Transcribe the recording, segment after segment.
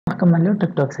എല്ലാവർക്കും മല്ലു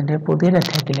ടിക്ടോക്സിൻ്റെ പുതിയൊരു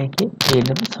അധ്യായത്തിലേക്ക്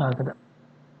വീണ്ടും സ്വാഗതം.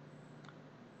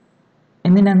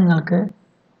 ഇന്ന് ഞാൻ നിങ്ങൾക്ക്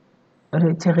ഒരു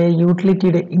ചെറിയ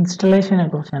യൂട്ടിലിറ്റിയുടെ ഇൻസ്റ്റലേഷനെ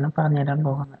കുറിച്ചാണ് പറഞ്ഞുതരാൻ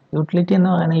പോകുന്നത്. യൂട്ടിലിറ്റി എന്ന്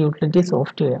പറയുന്നത് യൂട്ടിലിറ്റി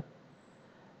സോഫ്റ്റ്വെയർ.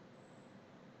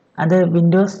 അത്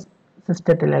വിൻഡോസ്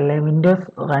സിസ്റ്റത്തിൽ അല്ലെങ്കിൽ വിൻഡോസ്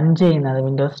റൺ ചെയ്യുന്നത്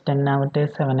വിൻഡോസ് 10 ആവട്ടെ,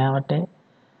 7 ആവട്ടെ,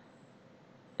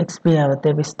 XP ആവട്ടെ,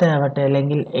 വിസ്റ്റ ആവട്ടെ,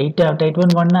 അല്ലെങ്കിൽ 8 ആവട്ടെ,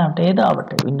 8.1 ആവട്ടെ,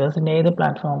 ഏതാവട്ടെ, വിൻഡോസിൻ്റെ ഏത്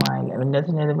പ്ലാറ്റ്ഫോം ആയാലും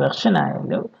വിൻഡോസിൻ്റെ ഏത് വെർഷൻ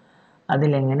ആയാലും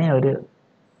അതിലെങ്ങനെ ഒരു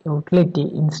യൂട്ടിലിറ്റി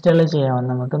ഇൻസ്റ്റാൾ ചെയ്യാമെന്ന്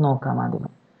നമുക്ക് നോക്കാം. ആദ്യം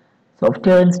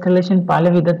സോഫ്റ്റ്വെയർ ഇൻസ്റ്റാളേഷൻ പല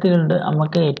വിധത്തിലുണ്ട്.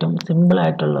 നമുക്ക് ഏറ്റവും സിമ്പിൾ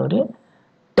ആയിട്ടുള്ള ഒരു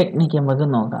ടെക്നിക്ക് നമുക്ക്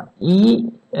നോക്കാം. ഈ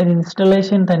ഒരു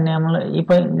ഇൻസ്റ്റാളേഷൻ തന്നെ നമ്മൾ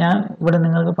ഞാൻ ഇവിടെ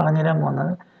നിങ്ങൾക്ക് പറഞ്ഞുതരാൻ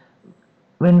പോകുന്നത്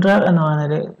WinRAR എന്ന്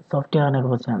പറയുന്നൊരു സോഫ്റ്റ്വെയറിനെ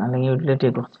കുറിച്ചാണ്, അല്ലെങ്കിൽ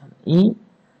യൂട്ടിലിറ്റിയെ കുറിച്ചാണ്.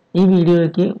 ഈ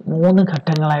വീഡിയോയ്ക്ക് 3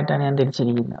 ഘട്ടങ്ങളായിട്ടാണ് ഞാൻ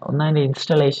തിരിച്ചിരിക്കുന്നത്. ഒന്ന് അതിൻ്റെ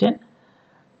ഇൻസ്റ്റാളേഷൻ,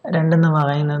 രണ്ടെന്ന്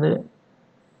പറയുന്നത്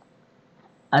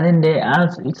അതിൻ്റെ ആ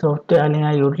സോഫ്റ്റ്വെയർ അല്ലെങ്കിൽ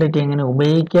ആ യൂട്ടിലിറ്റി എങ്ങനെ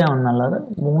ഉപയോഗിക്കാമെന്നുള്ളത്,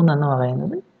 മൂന്നെന്ന്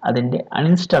പറയുന്നത് അതിൻ്റെ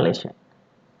അൺഇൻസ്റ്റാളേഷൻ.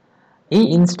 ഈ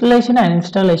ഇൻസ്റ്റലേഷൻ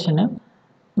അൺഇൻസ്റ്റാളേഷന്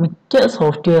മിക്ക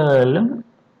സോഫ്റ്റ്വെയറുകളിലും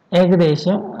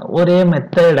ഏകദേശം ഒരേ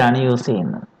മെത്തേഡാണ് യൂസ്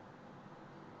ചെയ്യുന്നത്.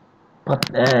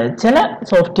 ചില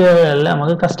സോഫ്റ്റ്വെയറുകളിൽ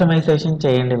നമുക്ക് കസ്റ്റമൈസേഷൻ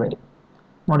ചെയ്യേണ്ടി വരും,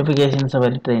 മോഡിഫിക്കേഷൻസ്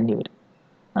വരുത്തേണ്ടി വരും.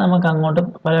 അത് നമുക്ക് അങ്ങോട്ട്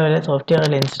പല പല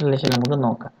സോഫ്റ്റ്വെയറുകളുടെ ഇൻസ്റ്റലേഷൻ നമുക്ക്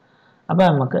നോക്കാം. അപ്പോൾ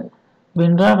നമുക്ക്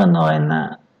WinRAR എന്ന് പറയുന്ന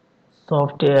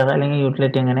സോഫ്റ്റ്വെയർ അല്ലെങ്കിൽ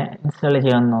യൂട്ടിലിറ്റി എങ്ങനെ ഇൻസ്റ്റാൾ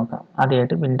ചെയ്യാമെന്ന് നോക്കാം.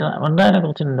 ആദ്യമായിട്ട് WinRARനെ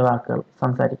കുറിച്ച് 2 വാക്കുകൾ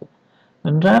സംസാരിക്കും.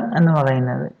 WinRAR എന്ന്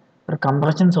പറയുന്നത് ഒരു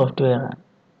കംപ്രഷൻ സോഫ്റ്റ്വെയർ ആണ്.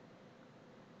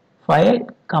 ഫയൽ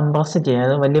കംപ്രസ്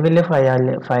ചെയ്യാതെ വലിയ വലിയ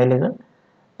ഫയലുകൾ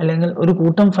അല്ലെങ്കിൽ ഒരു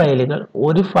കൂട്ടം ഫയലുകൾ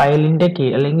ഒരു ഫയലിൻ്റെ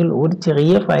കീഴിൽ അല്ലെങ്കിൽ ഒരു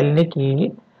ചെറിയ ഫയലിൻ്റെ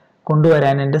കീഴിൽ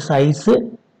കൊണ്ടുവരാൻ, അതിൻ്റെ സൈസ്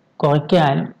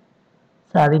കുറയ്ക്കാനും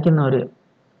സാധിക്കുന്ന ഒരു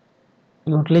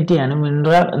യൂട്ടിലിറ്റിയാണ്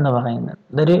WinRAR എന്ന് പറയുന്നത്.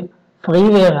 ഇതൊരു ഫ്രീ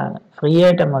വെയർ ആണ്. ഫ്രീ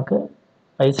ആയിട്ട് നമുക്ക്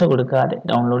പൈസ കൊടുക്കാതെ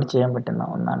ഡൗൺലോഡ് ചെയ്യാൻ പറ്റുന്ന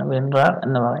ഒന്നാണ് WinRAR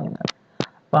എന്ന് പറയുന്നത്.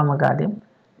 അപ്പോൾ നമുക്ക് ആദ്യം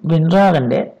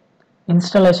WinRARൻ്റെ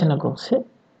ഇൻസ്റ്റലേഷനെ കുറിച്ച്,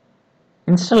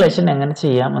 ഇൻസ്റ്റലേഷൻ എങ്ങനെ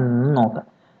ചെയ്യാമെന്ന് നോക്കാം.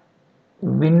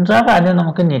 WinRAR ആദ്യം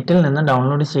നമുക്ക് നെറ്റിൽ നിന്ന്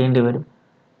ഡൗൺലോഡ് ചെയ്യേണ്ടി വരും.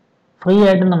 ഫ്രീ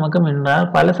ആയിട്ട് നമുക്ക് WinRAR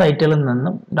പല സൈറ്റുകളിൽ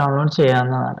നിന്നും ഡൗൺലോഡ്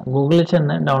ചെയ്യാവുന്നതാണ്. ഗൂഗിളിൽ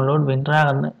ചെന്ന് ഡൗൺലോഡ് WinRAR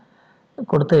എന്ന്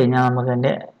കൊടുത്തു കഴിഞ്ഞാൽ നമുക്ക്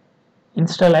അതിൻ്റെ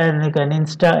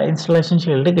ഇൻസ്റ്റലേഷൻ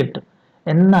ഷീൽഡ് കിട്ടും.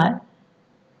 എന്നാൽ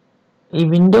ഈ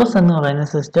വിൻഡോസ് എന്ന് പറയുന്ന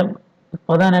സിസ്റ്റം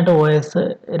പ്രധാനമായിട്ട് OS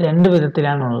 2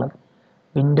 വിധത്തിലാണുള്ളത്.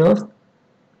 Windows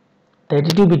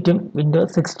 32 ബിറ്റും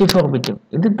Windows 64 ബിറ്റും.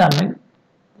 ഇത് തമ്മിൽ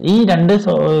ഈ 2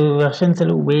 വെർഷൻസിൽ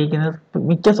ഉപയോഗിക്കുന്ന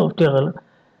മിക്ക സോഫ്റ്റ്വെയറുകളും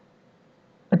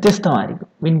വ്യത്യസ്തമായിരിക്കും.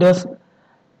 വിൻഡോസ്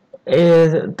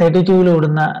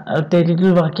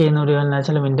 32 വർക്ക് ചെയ്യുന്ന ഒരു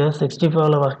ചില വിൻഡോസ്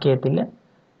 64 വർക്ക് ചെയ്യത്തില്ല.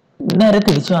 നേരെ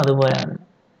തിരിച്ചും അതുപോലെയാണ്.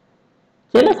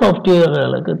 ചില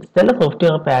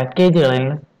സോഫ്റ്റ്വെയർ പാക്കേജുകൾ,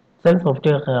 ചില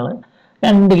സോഫ്റ്റ്വെയറുകൾ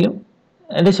രണ്ടിലും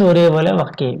ഏകദേശം ഒരേപോലെ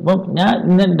വർക്ക് ചെയ്യും. ഇപ്പം ഞാൻ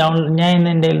ഇന്ന്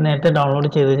എൻ്റെ നേരത്തെ ഡൗൺലോഡ്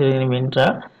ചെയ്ത് വെച്ചിരിക്കുന്ന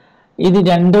WinRAR ഇത്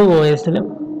 2 OS-ലും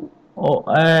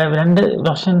 2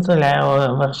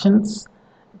 വെർഷൻസ്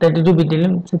 32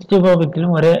 ബിറ്റിലും 64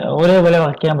 ബിറ്റിലും ഒരേപോലെ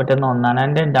വർക്ക് ചെയ്യാൻ പറ്റുന്ന ഒന്നാണ്.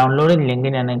 എൻ്റെ ഡൗൺലോഡിംഗ് ലിങ്ക്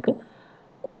ഞാൻ നിങ്ങൾക്ക്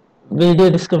വീഡിയോ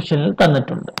ഡിസ്ക്രിപ്ഷനിൽ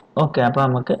തന്നിട്ടുണ്ട്. ഓക്കെ, അപ്പോൾ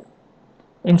നമുക്ക്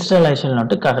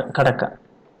ഇൻസ്റ്റാളേഷനിലോട്ട് കടക്കാം.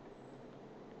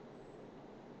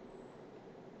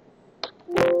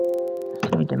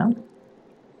 ക്ഷമിക്കണം.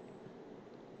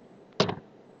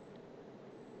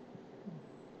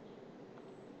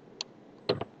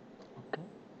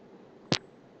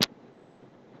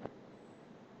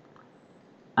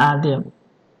 ആദ്യം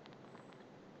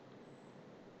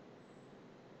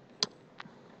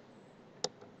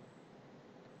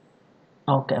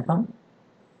അപ്പം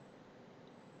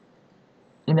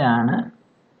ഇതാണ്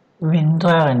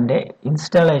WinRARൻ്റെ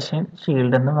ഇൻസ്റ്റാളേഷൻ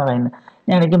ഷീൽഡ് എന്ന് പറയുന്നത്.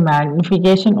 ഞാൻ ഇടയ്ക്ക്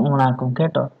മാഗ്നിഫിക്കേഷൻ ഓണാക്കും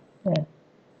കേട്ടോ,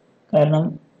 കാരണം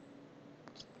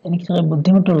എനിക്ക് ചെറിയ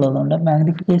ബുദ്ധിമുട്ടുള്ളതുകൊണ്ട്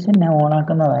മാഗ്നിഫിക്കേഷൻ ഞാൻ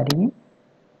ഓണാക്കുന്നതായിരിക്കും.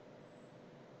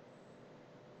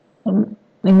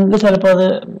 നിങ്ങൾക്ക് ചിലപ്പോൾ അത്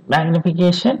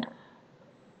മാഗ്നിഫിക്കേഷൻ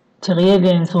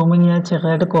സൂമിങ് ഞാൻ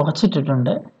ചെറുതായിട്ട്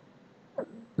കുറച്ചിട്ടിട്ടുണ്ട്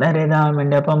നേരെ ഇതാകാൻ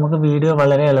വേണ്ടി. അപ്പോൾ നമുക്ക് വീഡിയോ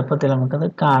വളരെ എളുപ്പത്തിൽ നമുക്കത്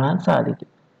കാണാൻ സാധിക്കും.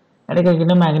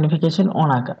 ഇടയ്ക്കിടെ മാഗ്നിഫിക്കേഷൻ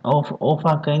ഓഫ്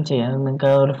ആക്കുകയും ചെയ്യാം, നിങ്ങൾക്ക്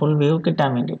ഒരു ഫുൾ വ്യൂ കിട്ടാൻ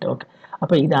വേണ്ടിയിട്ട്. ഓക്കെ,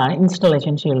 അപ്പോൾ ഇതാണ്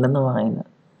ഇൻസ്റ്റാളേഷൻ ഷീൽഡ് എന്ന് പറയുന്നത്.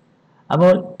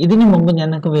 അപ്പോൾ ഇതിനു മുമ്പ് ഞാൻ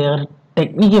നിങ്ങൾക്ക് വേറെ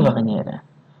ടെക്നിക്ക് പറഞ്ഞു തരാം.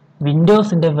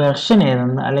 വിൻഡോസിൻ്റെ വെർഷൻ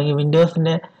ഏതെന്ന്, അല്ലെങ്കിൽ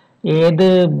വിൻഡോസിൻ്റെ ഏത്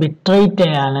ബിറ്റ് റേറ്റ്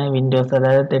ആണ് വിൻഡോസ്,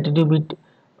 അതായത് 32 ബിറ്റ്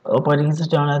ഓപ്പറേറ്റിംഗ്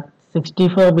സിസ്റ്റമാണ്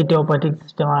 64 ബിറ്റ് ഓപ്പറേറ്റിംഗ്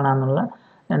സിസ്റ്റം ആണെന്നുള്ള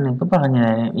ഞാൻ നിങ്ങൾക്ക് പറഞ്ഞു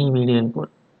തരാം ഈ വീഡിയോയിൽ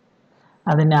കൂടി.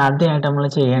 അതിന് ആദ്യമായിട്ട് നമ്മൾ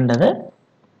ചെയ്യേണ്ടത്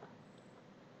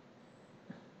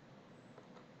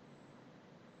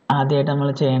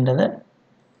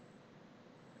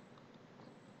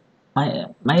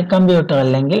മൈ കമ്പ്യൂട്ടർ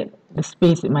അല്ലെങ്കിൽ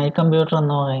മൈ കമ്പ്യൂട്ടർ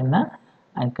എന്ന് പറയുന്ന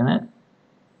ഐക്കണ്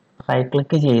റൈറ്റ്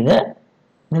ക്ലിക്ക് ചെയ്ത്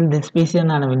ഇതിൽ ദിസ് പി സി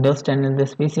എന്നാണ് വിൻഡോസ് 10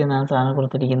 ദിസ് പി സി എന്നാണ് സാധനം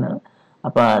കൊടുത്തിരിക്കുന്നത്.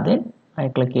 അപ്പോൾ അതിൽ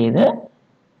റൈറ്റ് ക്ലിക്ക് ചെയ്ത്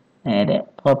നേരെ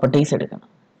പ്രോപ്പർട്ടീസ് എടുക്കണം.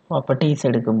 പ്രോപ്പർട്ടീസ്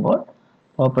എടുക്കുമ്പോൾ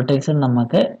പ്രോപ്പർട്ടീസിൽ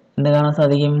നമുക്ക് എന്ത് കാണാൻ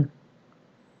സാധിക്കും?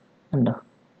 ഉണ്ടോ?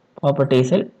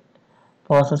 പ്രോപ്പർട്ടീസിൽ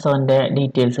പ്രോസസ്സറിൻ്റെ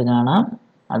ഡീറ്റെയിൽസ് കാണാം.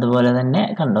 അതുപോലെ തന്നെ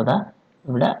കണ്ടോതാ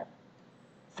ഇവിടെ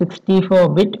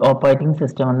 64-bit ഓപ്പറേറ്റിംഗ്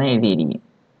സിസ്റ്റം എന്ന് എഴുതിയിരിക്കും.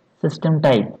 സിസ്റ്റം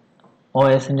ടൈപ്പ്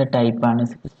OSൻ്റെ ടൈപ്പാണ്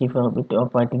 64-bit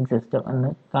ഓപ്പറേറ്റിംഗ് സിസ്റ്റം എന്ന്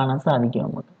കാണാൻ സാധിക്കും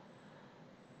നമുക്ക്.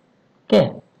 ഓക്കെ,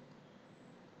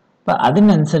 അപ്പോൾ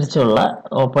അതിനനുസരിച്ചുള്ള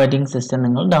ഓപ്പറേറ്റിംഗ് സിസ്റ്റം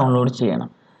നിങ്ങൾ ഡൗൺലോഡ് ചെയ്യണം.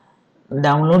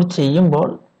 ഡൗൺലോഡ് ചെയ്യുമ്പോൾ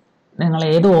നിങ്ങൾ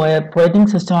ഏത് ഓപ്പറേറ്റിംഗ്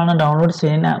സിസ്റ്റമാണ് ഡൗൺലോഡ്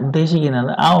ചെയ്യാൻ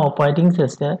ഉദ്ദേശിക്കുന്നത് ആ ഓപ്പറേറ്റിംഗ്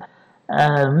സിസ്റ്റം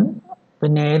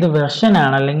പിന്നെ ഏത്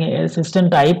വെർഷനാണ് അല്ലെങ്കിൽ ഏത് സിസ്റ്റം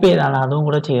ടൈപ്പ് ചെയ്താണ് അതും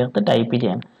കൂടെ ചേർത്ത് ടൈപ്പ്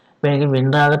ചെയ്യണം. ഇപ്പോൾ എനിക്ക്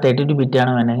WinRAR 32-bit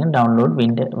ആണ് വേണമെങ്കിൽ ഡൗൺലോഡ്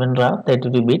WinRAR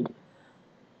 32-bit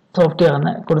സോഫ്റ്റ്വെയർ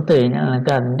എന്ന് കൊടുത്തു കഴിഞ്ഞാൽ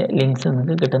നിങ്ങൾക്ക് അതിൻ്റെ ലിങ്ക്സ്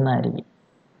നിങ്ങൾക്ക് കിട്ടുന്നതായിരിക്കും.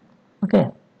 ഓക്കെ,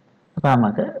 അപ്പോൾ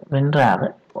നമുക്ക് WinRAR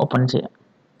ഓപ്പൺ ചെയ്യാം.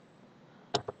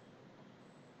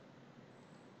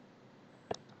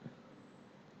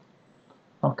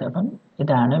 ഓക്കെ, അപ്പം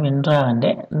ഇതാണ്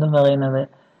WinRARൻ്റെ എന്താ പറയുന്നത്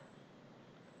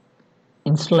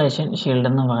ഇൻസ്റ്റലേഷൻ ഷീൽഡ്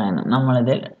എന്ന് പറയുന്നത്.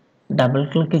 നമ്മളിതിൽ ഡബിൾ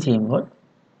ക്ലിക്ക് ചെയ്യുമ്പോൾ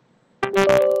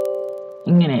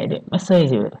ഇങ്ങനെ ഒരു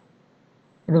മെസ്സേജ് വരും.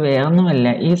 ഇത് വേറൊന്നുമല്ല,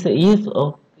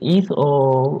 ഈ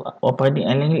ഓപ്പറേറ്റിംഗ്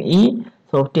അല്ലെങ്കിൽ ഈ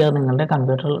സോഫ്റ്റ്വെയർ നിങ്ങളുടെ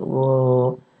കമ്പ്യൂട്ടറിൽ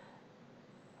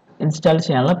ഇൻസ്റ്റാൾ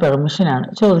ചെയ്യാനുള്ള പെർമിഷനാണ്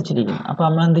ചോദിച്ചിരിക്കുന്നത്. അപ്പോൾ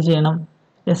നമ്മൾ എന്ത് ചെയ്യണം?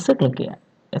 എസ് ക്ലിക്ക് ചെയ്യാം.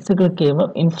 എസ് ക്ലിക്ക് ചെയ്യുമ്പോൾ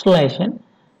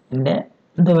ഇൻസ്റ്റലേഷൻ്റെ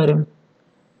എന്ത് വരും?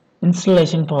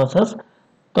 ഇൻസ്റ്റലേഷൻ പ്രോസസ്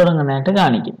തുടങ്ങുന്നതായിട്ട്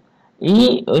കാണിക്കും. ഈ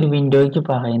ഒരു വിൻഡോയ്ക്ക്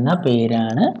പറയുന്ന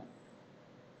പേരാണ്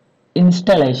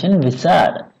ഇൻസ്റ്റലേഷൻ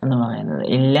വിസാർഡ് എന്ന് പറയുന്നത്.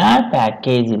 എല്ലാ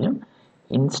പാക്കേജിലും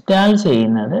ഇൻസ്റ്റാൾ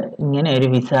ചെയ്യുന്നത് ഇങ്ങനെ ഒരു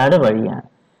വിസാർഡ് വഴിയാണ്.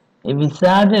 ഈ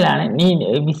വിസാർഡിലാണ്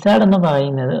വിസാർഡ് എന്ന്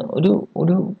പറയുന്നത്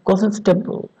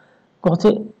കുറച്ച്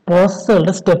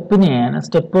പ്രോസസ്സുകളുടെ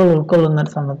സ്റ്റെപ്പുകൾ ഉൾക്കൊള്ളുന്ന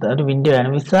ഒരു വിൻഡോ ആണ്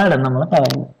വിസാർഡ് എന്ന് നമ്മൾ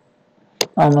പറയുന്നത്.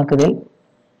 നമുക്കിതിൽ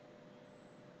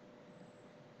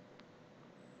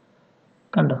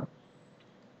കണ്ടോ,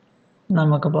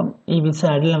 നമുക്കിപ്പം ഈ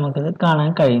വിസാർഡിൽ നമുക്കിത് കാണാൻ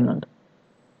കഴിയുന്നുണ്ട്.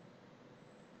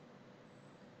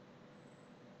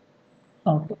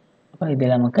 ഓക്കെ, അപ്പോൾ ഇതിൽ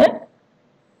നമുക്ക്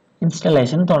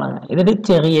ഇൻസ്റ്റലേഷൻ തുടങ്ങാം. ഇതൊരു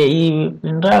ചെറിയ ഈ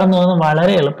WinRAR എന്ന് പറയുന്നത്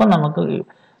വളരെ എളുപ്പം നമുക്ക്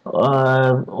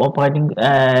ഓപ്പറേറ്റിംഗ്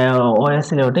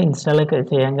OSലോട്ട് ഇൻസ്റ്റാൾ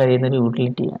ചെയ്യാൻ കഴിയുന്ന ഒരു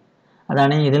യൂട്ടിലിറ്റിയാണ്.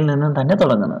 അതാണ് ഇതിൽ നിന്നും തന്നെ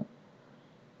തുടങ്ങുന്നത്.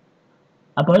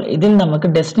 അപ്പോൾ ഇതിൽ നമുക്ക്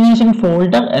ഡെസ്റ്റിനേഷൻ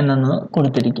ഫോൾഡർ എന്നൊന്ന്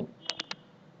കൊടുത്തിരിക്കും.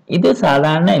 ഇത്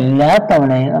സാധാരണ എല്ലാ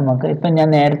തവണയും നമുക്ക് ഇപ്പം ഞാൻ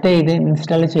നേരത്തെ ഇത്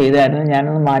ഇൻസ്റ്റാൾ ചെയ്തായിരുന്നു,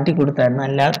 ഞാനത് മാറ്റി കൊടുത്തായിരുന്നു.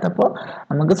 അല്ലാത്തപ്പോൾ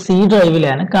നമുക്ക് C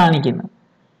ഡ്രൈവിലാണ് കാണിക്കുന്നത്.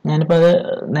 ഞാനിപ്പോൾ അത്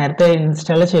നേരത്തെ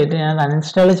ഇൻസ്റ്റാൾ ചെയ്തിട്ട് ഞാൻ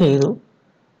അൺഇൻസ്റ്റാൾ ചെയ്തു.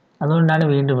 അതുകൊണ്ടാണ്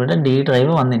വീണ്ടും ഇവിടെ D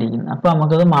ഡ്രൈവ് വന്നിരിക്കുന്നത്. അപ്പോൾ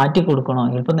നമുക്കത് മാറ്റി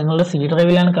കൊടുക്കണമെങ്കിൽ ഇപ്പോൾ നിങ്ങളുടെ C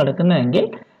ഡ്രൈവിലാണ് കിടക്കുന്നതെങ്കിൽ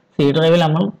C ഡ്രൈവിൽ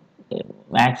നമ്മൾ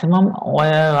മാക്സിമം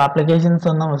ആപ്ലിക്കേഷൻസ്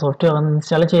ഒന്നും സോഫ്റ്റ്വെയർ ഒന്നും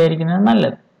ഇൻസ്റ്റാൾ ചെയ്യാതിരിക്കുന്നത്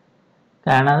നല്ലത്.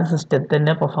 കാരണം അത്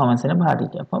സിസ്റ്റത്തിൻ്റെ പെർഫോമൻസിനെ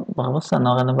ബാധിക്കും. അപ്പം ബ്രൗസ് എന്ന്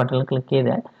പറയുന്ന ബട്ടണിൽ ക്ലിക്ക്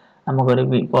ചെയ്താൽ നമുക്കൊരു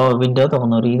വിൻഡോ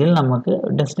തുറന്നു വരും. ഇതിൽ നമുക്ക്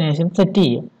ഡെസ്റ്റിനേഷൻ സെറ്റ്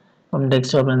ചെയ്യാം. ഇപ്പം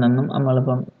ഡെസ്ക്ടോപ്പിൽ നിന്നും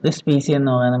നമ്മളിപ്പം ദിസ് PC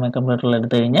എന്ന് പറയുന്ന കമ്പ്യൂട്ടറിൽ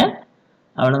എടുത്തു കഴിഞ്ഞാൽ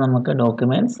അവിടെ നമുക്ക്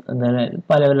ഡോക്യുമെൻറ്റ്സ്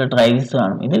പല ഡ്രൈവ്സ്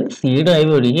കാണും. ഇതിൽ C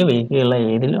ഡ്രൈവ് ഒഴികെ ബാക്കിയുള്ള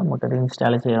ഏതിലും നമുക്കത്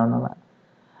ഇൻസ്റ്റാൾ ചെയ്യാവുന്നതാണ്.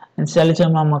 ഇൻസ്റ്റാൾ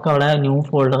ചെയ്യുമ്പോൾ നമുക്ക് അവിടെ ന്യൂ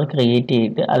ഫോൾഡർ ക്രിയേറ്റ്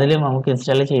ചെയ്തിട്ട് അതിൽ നമുക്ക്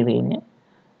ഇൻസ്റ്റാൾ ചെയ്ത് കഴിഞ്ഞാൽ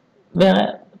വേറെ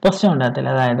പ്രശ്നം ഉണ്ടാകത്തില്ല.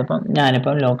 അതായത് ഇപ്പം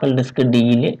ഞാനിപ്പം ലോക്കൽ ഡിസ്ക്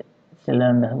Dയിൽ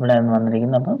ചിലതുണ്ട് ഇവിടെ നിന്ന്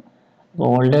വന്നിരിക്കുന്നത്. അപ്പം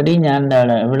ഓൾറെഡി ഞാൻ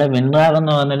എന്താണ് ഇവിടെ WinRAR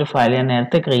എന്ന് പറയുന്നൊരു ഫയൽ ഞാൻ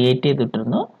നേരത്തെ ക്രിയേറ്റ്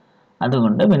ചെയ്തിട്ടിരുന്നു.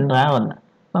 അതുകൊണ്ട് WinRAR വന്ന്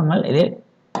അപ്പം നമ്മൾ ഇത്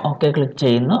ഓക്കെ ക്ലിക്ക്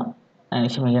ചെയ്യുന്നു.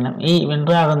 ക്ഷമിക്കണം, ഈ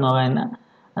WinRAR എന്ന് പറയുന്ന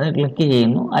അത് ക്ലിക്ക്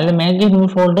ചെയ്യുന്നു. അല്ല മേക്ക് ന്യൂ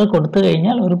ഫോൾഡർ കൊടുത്തു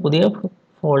കഴിഞ്ഞാൽ ഒരു പുതിയ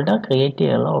ഫോൾഡർ ക്രിയേറ്റ്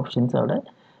ചെയ്യാനുള്ള ഓപ്ഷൻസ് അവിടെ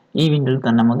ഈ വിൻഡോയിൽ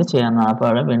തന്നെ നമുക്ക് ചെയ്യാവുന്നതാണ്. അപ്പോൾ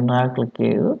അവിടെ WinRAR ക്ലിക്ക്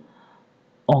ചെയ്തു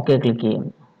ഓക്കെ ക്ലിക്ക്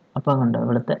ചെയ്യുന്നു. അപ്പം കണ്ടോ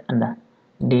ഇവിടുത്തെ എന്താ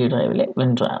D ഡ്രൈവിലെ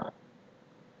WinRAR.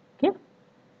 ഓക്കെ,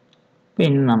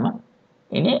 പിന്നെ നമ്മൾ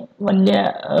ഇനി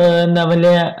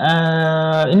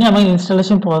നമ്മൾ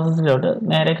ഇൻസ്റ്റാളേഷൻ പ്രോസസ്സിലോട്ട്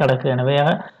നേരെ കിടക്കുകയാണ്.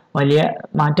 വേറെ വലിയ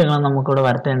മാറ്റങ്ങൾ നമുക്കിവിടെ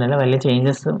വരുത്തേണ്ടതില്ല. വലിയ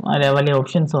ചേഞ്ചസും വലിയ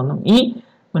ഓപ്ഷൻസും ഒന്നും ഈ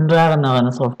WinRAR എന്ന്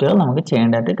പറയുന്ന സോഫ്റ്റ്വെയർ നമുക്ക്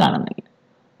ചെയ്യേണ്ടതായിട്ട് കാണുന്നില്ല.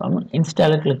 അപ്പം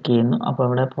ഇൻസ്റ്റാൾ ക്ലിക്ക് ചെയ്യുന്നു. അപ്പോൾ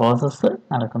ഇവിടെ പ്രോസസ്സ്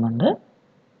നടക്കുന്നുണ്ട്.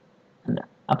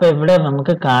 അപ്പോൾ ഇവിടെ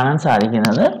നമുക്ക് കാണാൻ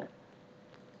സാധിക്കുന്നത്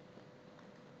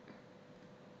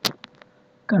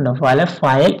കണ്ടോ പല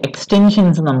ഫയൽ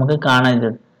എക്സ്റ്റൻഷൻസ് നമുക്ക് കാണാൻ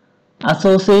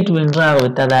അസോസിയേറ്റ് WinRAR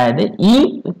വിത്ത്, അതായത് ഈ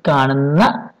കാണുന്ന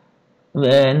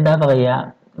എന്താ പറയുക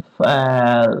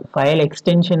ഫയൽ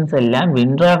എക്സ്റ്റൻഷൻസ് എല്ലാം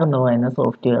WinRAR എന്ന് പറയുന്ന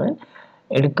സോഫ്റ്റ്വെയർ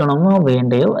എടുക്കണമോ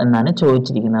വേണ്ടയോ എന്നാണ്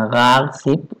ചോദിച്ചിരിക്കുന്നത്. RAR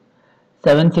zip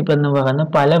 7zip എന്ന് പറയുന്ന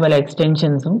പല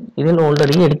എക്സ്റ്റൻഷൻസും ഇതിൽ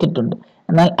ഓൾറെഡി എടുത്തിട്ടുണ്ട്.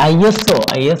 എന്നാൽ ISO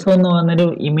എന്ന് പറയുന്നൊരു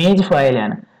ഇമേജ്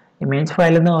ഫയലാണ്. ഇമേജ്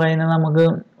ഫയൽ എന്ന് പറയുന്നത് നമുക്ക്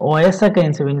OS ഒക്കെ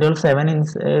വിൻഡോസ് 7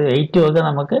 8 ഒക്കെ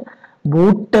നമുക്ക്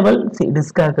ബൂട്ടബിൾ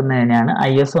ഡിസ്ക് ആക്കുന്നതിനാണ്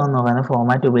ISO എന്ന് പറയുന്ന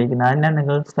ഫോർമാറ്റ് ഉപയോഗിക്കുന്നത്. അതിനെ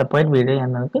നിങ്ങൾ സെപ്പറേറ്റ് വീഡിയോ ഞാൻ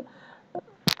നിങ്ങൾക്ക്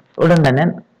ഉടൻ തന്നെ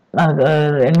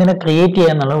എങ്ങനെ ക്രിയേറ്റ്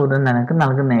ചെയ്യുക എന്നുള്ള ഉടൻ തന്നെ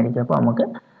നൽകുന്നതായിരിക്കും. അപ്പോൾ നമുക്ക്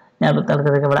ഞാൻ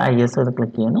തൽക്കാലത്തേക്ക് ഇവിടെ ISO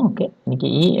ക്ലിക്ക് ചെയ്യുന്നു. ഓക്കെ, എനിക്ക്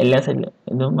ഈ എല്ലാ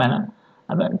ഇതും വേണം.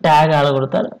 അപ്പം ടാഗ് ആൾ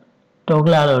കൊടുത്താൽ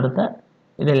ടോഗിൾ ആൾ കൊടുത്താൽ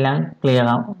ഇതെല്ലാം ക്ലിയർ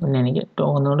ആവും. പിന്നെ എനിക്ക്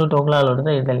ഒന്നുകൊണ്ട് ടോഗിൾ ആൾ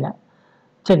കൊടുത്താൽ ഇതെല്ലാം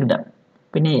ചെക്ക്ഡ് ആവും.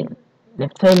 പിന്നെ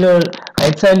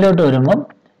റൈറ്റ് സൈഡിലോട്ട് വരുമ്പം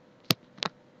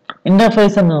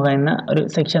ഇന്റർഫേസ് എന്ന് പറയുന്ന ഒരു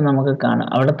സെക്ഷൻ നമുക്ക് കാണാം.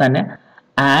 അവിടെ തന്നെ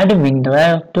ആഡ്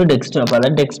WinRAR ടു ഡെസ്ക്ടോപ്പ്,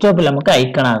 അതായത് ഡെസ്ക്ടോപ്പിൽ നമുക്ക്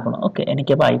ഐക്കൺ ആക്കണം. ഓക്കെ,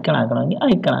 എനിക്കപ്പോൾ ഐക്കൺ ആക്കണമെങ്കിൽ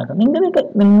ഐക്കൺ ആക്കണം.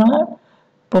 നിങ്ങളെ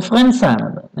പ്രിഫറൻസ്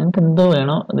ആണത്. നിങ്ങൾക്ക് എന്തോ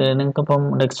വേണോ, നിങ്ങൾക്കിപ്പം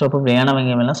ഡെസ്ക്ടോപ്പ്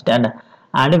വേണമെങ്കിൽ വേണം.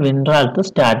 Add WinRAR to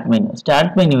start menu.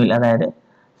 Start മെനുവിൽ, അതായത്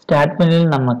സ്റ്റാർട്ട് മെനുവിൽ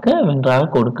നമുക്ക് WinRAR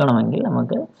കൊടുക്കണമെങ്കിൽ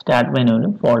നമുക്ക് സ്റ്റാർട്ട്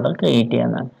മെനുവിലും ഫോൾഡർ ക്രിയേറ്റ്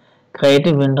ചെയ്യാവുന്നതാണ്.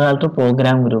 Create WinRAR to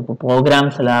programme group.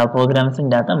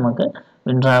 പ്രോഗ്രാംസിൻ്റെ അകത്ത് നമുക്ക്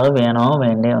WinRAR വേണോ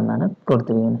വേണ്ടയോ എന്നാണ്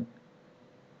കൊടുത്തിരിക്കുന്നത്.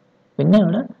 പിന്നെ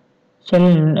ഇവിടെ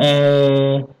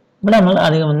ഇവിടെ നമ്മൾ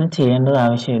അധികം ഒന്നും ചെയ്യേണ്ടത്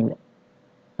ആവശ്യമില്ല.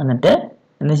 എന്നിട്ട്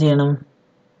എന്ത് ചെയ്യണം,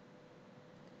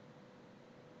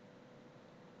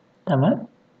 നമ്മൾ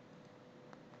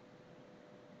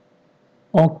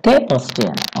ഓക്കെ പ്രസ്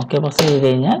ചെയ്യണം. ഓക്കെ പ്രസ് ചെയ്ത്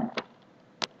കഴിഞ്ഞാൽ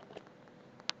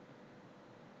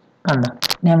കണ്ടോ,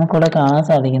 നമുക്കിവിടെ കാണാൻ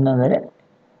സാധിക്കുന്നത്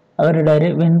അവരുടെ ഒരു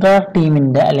WinRAR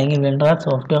ടീമിൻ്റെ അല്ലെങ്കിൽ WinRAR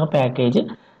സോഫ്റ്റ്വെയർ പാക്കേജ്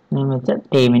നിർമ്മിച്ച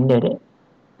ടീമിൻ്റെ ഒരു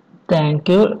താങ്ക്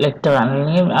യു ലെറ്റർ ആണ്,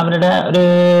 അല്ലെങ്കിൽ അവരുടെ ഒരു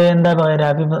എന്താ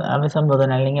പറയുക അഭിസംബോധന,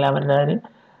 അല്ലെങ്കിൽ അവരുടെ ഒരു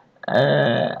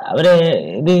അവരെ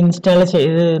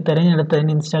ഇത്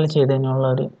തിരഞ്ഞെടുത്തതിന് ഇൻസ്റ്റാൾ ചെയ്തതിനുള്ള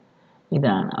ഒരു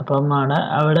ഇതാണ്. അപ്പം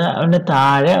അവിടെ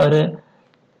താഴെ ഒരു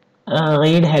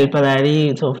റീഡ് ഹെൽപ്പ്, അതായത് ഈ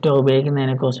സോഫ്റ്റ്വെയർ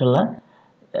ഉപയോഗിക്കുന്നതിനെ കുറിച്ചുള്ള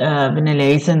പിന്നെ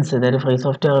ലൈസൻസ്, ഇതൊരു ഫ്രീ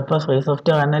സോഫ്റ്റ്വെയർ, ഇപ്പോൾ ഫ്രീ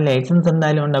സോഫ്റ്റ്വെയർ തന്നെ ലൈസൻസ്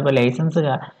എന്തായാലും ഉണ്ട്. അപ്പോൾ ലൈസൻസ്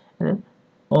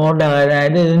ഓർഡർ,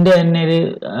 അതായത് ഇതിൻ്റെ തന്നെ ഒരു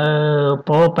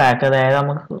പ്രോ പാക്ക്, അതായത്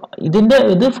നമുക്ക്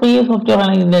ഇത് ഫ്രീ സോഫ്റ്റ്വെയർ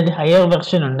ആണെങ്കിൽ ഇതിൻ്റെ ഒരു ഹയർ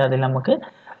വെർഷൻ ഉണ്ട്. അതിൽ നമുക്ക്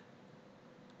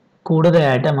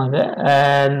കൂടുതലായിട്ട് നമുക്ക്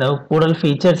കൂടുതൽ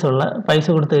ഫീച്ചേഴ്സ് ഉള്ള പൈസ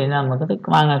കൊടുത്തു കഴിഞ്ഞാൽ നമുക്കത്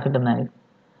വാങ്ങാൻ കിട്ടുന്നതായിരിക്കും.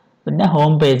 പിന്നെ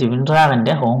ഹോം പേജ്,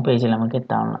 WinRARൻ്റെ ഹോം പേജിൽ നമുക്ക്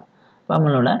എത്താവുന്ന. അപ്പോൾ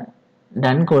നമ്മളിവിടെ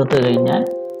ഡൺ കൊടുത്തു കഴിഞ്ഞാൽ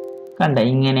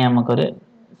ഇങ്ങനെ നമുക്കൊരു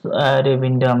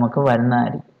വിൻഡോ നമുക്ക്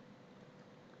വരുന്നതായിരിക്കും.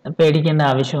 പേടിക്കേണ്ട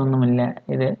ആവശ്യമൊന്നുമില്ല.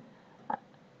 ഇത്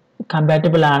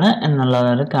കമ്പാറ്റബിൾ ആണ്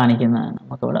എന്നുള്ളത് കാണിക്കുന്നതാണ്.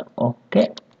 നമുക്കിവിടെ ഓക്കെ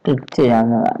ക്ലിക്ക്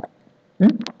ചെയ്യാവുന്നതാണ്.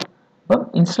 അപ്പം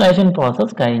ഇൻസ്റ്റലേഷൻ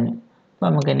പ്രോസസ് കഴിഞ്ഞു. അപ്പം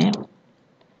നമുക്കിനി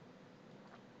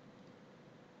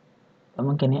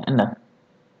ഉണ്ടാകും.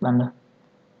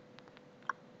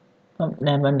 അപ്പം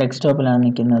ഞാൻ ഡെസ്ക്ടോപ്പിലാണ്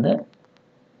നിൽക്കുന്നത്.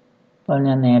 അപ്പോൾ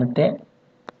ഞാൻ നേരത്തെ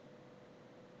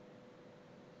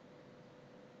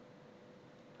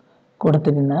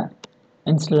കൊടുത്തിരുന്ന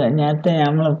നേരത്തെ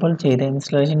നമ്മളിപ്പോൾ ചെയ്ത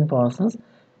ഇൻസ്റ്റലേഷൻ പ്രോസസ്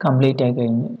കംപ്ലീറ്റ് ആയി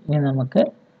കഴിഞ്ഞു. ഇനി നമുക്ക്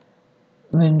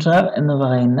WinRAR എന്ന്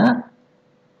പറയുന്ന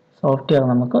സോഫ്റ്റ്വെയർ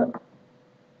നമുക്ക്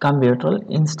കമ്പ്യൂട്ടറിൽ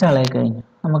ഇൻസ്റ്റാൾ ആയി കഴിഞ്ഞു.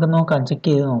 നമുക്ക് നോക്കാം, ചെക്ക്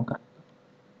ചെയ്ത് നോക്കാം.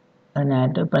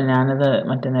 അതിനായിട്ട് ഇപ്പം ഞാനത്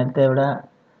നേരത്തെ ഇവിടെ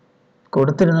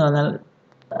കൊടുത്തിരുന്നു, എന്നാൽ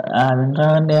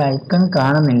WinRARൻ്റെ ഐക്കൺ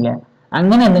കാണുന്നില്ല.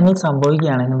 അങ്ങനെ എന്തെങ്കിലും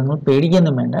സംഭവിക്കുകയാണെങ്കിൽ നിങ്ങൾ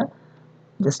പേടിക്കൊന്നും വേണ്ട.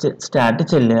 ജസ്റ്റ് സ്റ്റാർട്ട്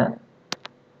ചെല്ലുക,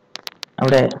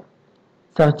 അവിടെ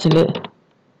സെർച്ചിൽ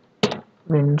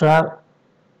WinRAR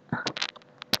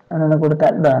എന്നൊന്ന്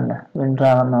കൊടുത്താൽ ഇതാണ്ട്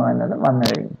WinRAR എന്ന് പറയുന്നത് വന്നു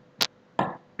കഴിഞ്ഞു.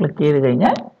 ക്ലിക്ക് ചെയ്ത്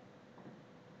കഴിഞ്ഞാൽ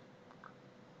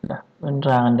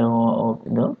WinRARൻ്റെ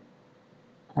ഇതും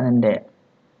അതിൻ്റെ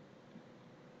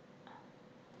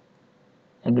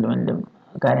എഗ്രിമെൻറ്റും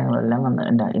കാര്യങ്ങളെല്ലാം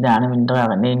വന്നിട്ടുണ്ട്. ഇതാണ്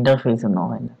WinRARൻ്റെ ഇൻ്റർഫേസ് എന്ന്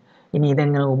പറയുന്നത്. ഇനി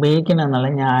ഇതെങ്ങനെ ഉപയോഗിക്കണം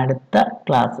എന്നുള്ളത് ഞാൻ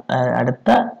അടുത്ത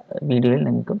വീഡിയോയിൽ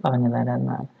നിങ്ങൾക്ക് പറഞ്ഞു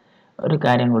തരാമെന്നാണ്. ഒരു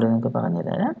കാര്യം കൂടി നിങ്ങൾക്ക് പറഞ്ഞു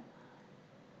തരാം.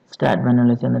 സ്റ്റാർട്ട്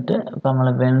മെനുവിൽ ചെന്നിട്ട് ഇപ്പം നമ്മൾ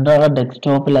WinRAR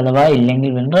ഡെസ്ക്ടോപ്പിൽ അഥവാ ഇല്ലെങ്കിൽ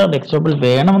WinRAR ഡെസ്ക്ടോപ്പിൽ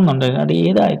വേണമെന്നുണ്ടെങ്കിൽ അത്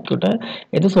ഏതായിക്കോട്ടെ,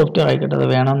 ഏത് സോഫ്റ്റ്വെയർ ആയിക്കോട്ടെ, അത്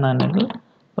വേണമെന്നുണ്ടെങ്കിൽ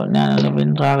ഇപ്പോൾ ഞാനത്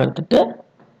WinRAR എടുത്തിട്ട്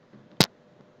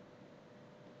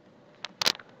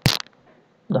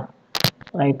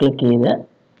റൈറ്റ് ക്ലിക്ക് ചെയ്ത്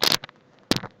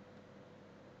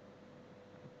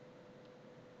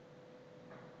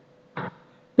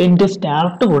പിന്നെ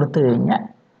സ്റ്റാർട്ട് കൊടുത്തു കഴിഞ്ഞാൽ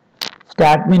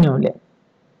സ്റ്റാർട്ട് മെനുവിൽ,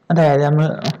 അതായത് നമ്മൾ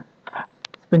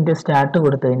പിന്നെ സ്റ്റാർട്ട്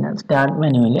കൊടുത്തു കഴിഞ്ഞാൽ സ്റ്റാർട്ട്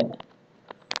മെനുവിൽ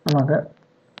നമുക്ക്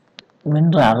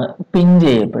WinRAR പിൻ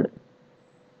ചെയ്യപ്പെടും.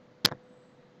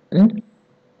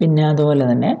 പിന്നെ അതുപോലെ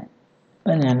തന്നെ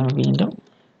ഇപ്പം ഞാൻ വീണ്ടും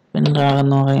WinRAR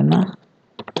എന്ന് പറയുന്ന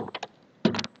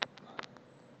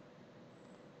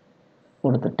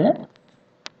കൊടുത്തിട്ട്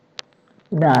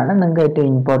ഇതാണ് നിങ്ങൾക്ക് ഏറ്റവും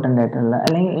ഇമ്പോർട്ടൻ്റ് ആയിട്ടുള്ള,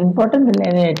 അല്ലെങ്കിൽ ഇമ്പോർട്ടൻ്റ് അല്ല,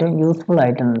 ഏറ്റവും യൂസ്ഫുൾ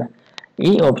ആയിട്ടുള്ള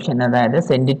ഈ ഓപ്ഷൻ, അതായത്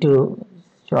സെൻഡ് ടു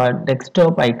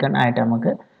ഡെസ്ക്ടോപ്പ് ഐക്കൺ ആയിട്ട്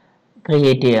നമുക്ക്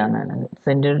ക്രിയേറ്റ് ചെയ്യാവുന്നതാണ്.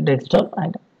 Send to desktop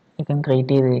icon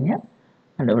create ചെയ്ത് കഴിഞ്ഞാൽ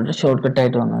ഇവിടെ ഷോർട്ട്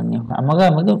കട്ടായിട്ട് വന്നു.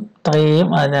 നമുക്ക് ഇത്രയും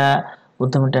അതിന്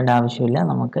ബുദ്ധിമുട്ടേണ്ട ആവശ്യമില്ല.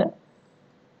 നമുക്ക്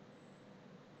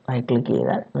റൈറ്റ് ക്ലിക്ക്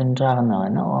ചെയ്താൽ WinRAR എന്ന്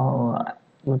പറയുന്ന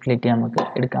യൂട്ടിലിറ്റി നമുക്ക്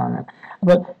എടുക്കാവുന്നതാണ്.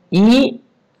 അപ്പോൾ ഈ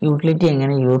യൂട്ടിലിറ്റി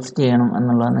എങ്ങനെ യൂസ് ചെയ്യണം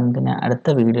എന്നുള്ളത് നിങ്ങൾക്ക് ഞാൻ അടുത്ത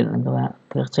വീഡിയോയിൽ നിങ്ങൾക്ക്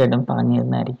തീർച്ചയായിട്ടും പറഞ്ഞു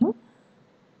തരുന്നതായിരിക്കും.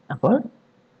 അപ്പോൾ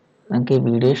നിങ്ങൾക്ക് ഈ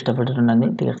വീഡിയോ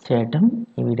ഇഷ്ടപ്പെട്ടിട്ടുണ്ടെങ്കിൽ തീർച്ചയായിട്ടും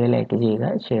ഈ വീഡിയോ ലൈക്ക് ചെയ്യുക,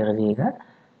 ഷെയർ ചെയ്യുക,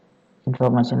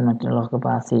 ഇൻഫോർമേഷൻ മറ്റുള്ളവർക്ക്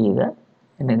പാസ് ചെയ്യുക.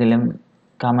 എന്തെങ്കിലും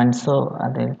കമൻസോ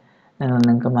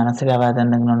നിങ്ങൾക്ക് മനസ്സിലാവാതെ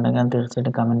എന്തെങ്കിലും ഉണ്ടെങ്കിൽ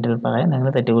തീർച്ചയായിട്ടും കമൻറ്റിൽ പറയാം. നിങ്ങൾ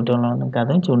തെറ്റുകുറ്റങ്ങളോ നിങ്ങൾക്ക്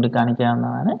അതും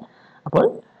ചൂണ്ടിക്കാണിക്കാവുന്നതാണ്. അപ്പോൾ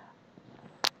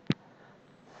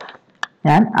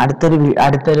ഞാൻ അടുത്തൊരു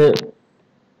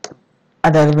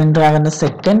അതായത് WinRARന്റെ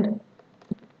സെക്കൻഡ്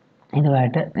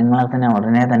ഇതുമായിട്ട് നിങ്ങൾക്ക് തന്നെ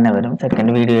ഉടനെ തന്നെ വരും.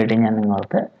 സെക്കൻഡ് വീഡിയോ ആയിട്ട് ഞാൻ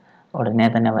നിങ്ങൾക്ക് ഉടനെ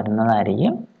തന്നെ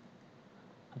വരുന്നതായിരിക്കും.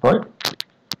 അപ്പോൾ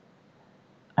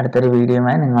അടുത്തൊരു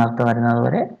വീഡിയോയുമായി നിങ്ങൾക്ക് വരുന്നത്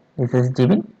വരെ this is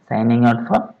Jibin signing out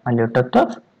from Mallu tech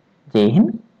talks. Jai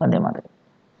Hind, Vande Mataram.